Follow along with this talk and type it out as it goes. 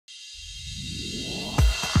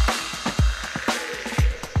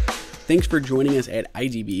Thanks for joining us at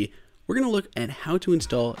IDB. We're going to look at how to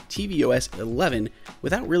install tvOS 11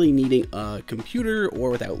 without really needing a computer or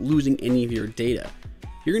without losing any of your data.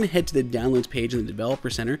 You're going to head to the Downloads page in the Developer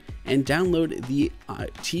Center and download the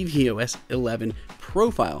tvOS 11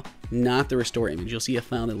 profile, not the restore image. You'll see a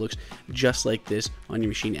file that looks just like this on your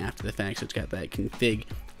machine after the fact, so it's got that config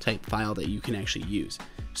type file that you can actually use.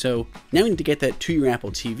 So now we need to get that to your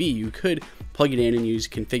Apple TV. You could plug it in and use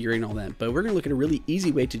configure and all that, but we're going to look at a really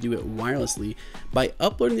easy way to do it wirelessly by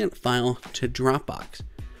uploading that file to Dropbox.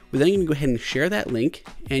 We're then going to go ahead and share that link,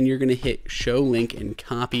 and you're going to hit show link and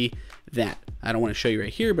copy that. I don't want to show you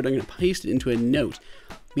right here, but I'm going to paste it into a note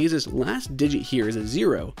because this last digit here is a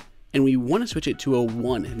 0 and we want to switch it to a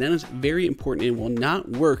 1, and that is very important and will not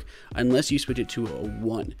work unless you switch it to a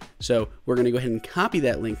 1. So we're going to go ahead and copy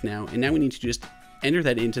that link now, and now we need to just enter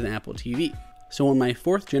that into the Apple TV. So on my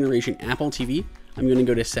 4th generation Apple TV, I'm going to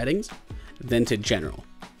go to Settings, then to General.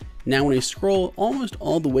 Now when I scroll almost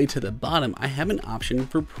all the way to the bottom, I have an option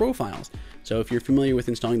for profiles. So if you're familiar with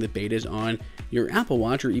installing the betas on your Apple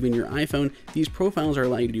Watch or even your iPhone, these profiles are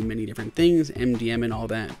allowing you to do many different things, MDM and all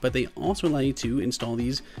that, but they also allow you to install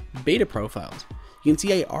these beta profiles. You can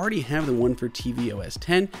see I already have the one for tvOS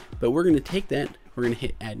 10, but we're going to take that, we're going to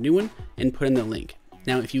hit add new one and put in the link.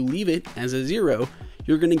 Now if you leave it as a 0,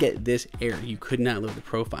 you're going to get this error. You could not load the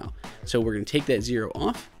profile. So we're going to take that 0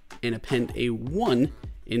 off and append a 1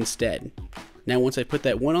 instead. Now once I put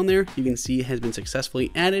that 1 on there, you can see it has been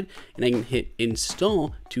successfully added, and I can hit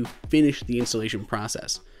install to finish the installation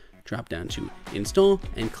process. Drop down to install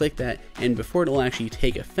and click that, and before it'll actually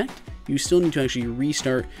take effect, you still need to actually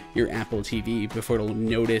restart your Apple TV before it'll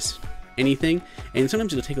notice anything, and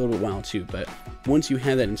sometimes it'll take a little while too, but once you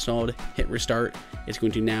have that installed, hit restart. It's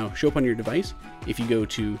going to now show up on your device. If you go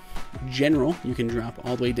to General, you can drop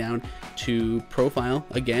all the way down to Profile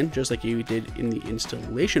again, just like you did in the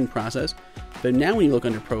installation process. But now when you look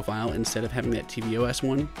under Profile, instead of having that tvOS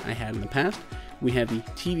one I had in the past, we have the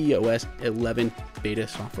tvOS 11 beta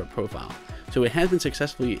software profile. So it has been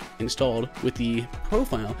successfully installed with the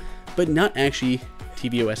profile, but not actually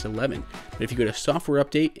tvOS 11. But if you go to software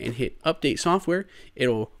update and hit update software,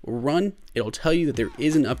 it'll run, it'll tell you that there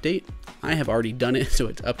is an update. I have already done it, so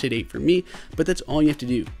it's up to date for me, but that's all you have to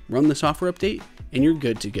do. Run the software update and you're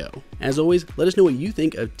good to go. As always, let us know what you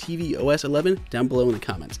think of tvOS 11 down below in the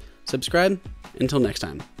comments. Subscribe. Until next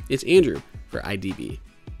time, it's Andrew for IDB.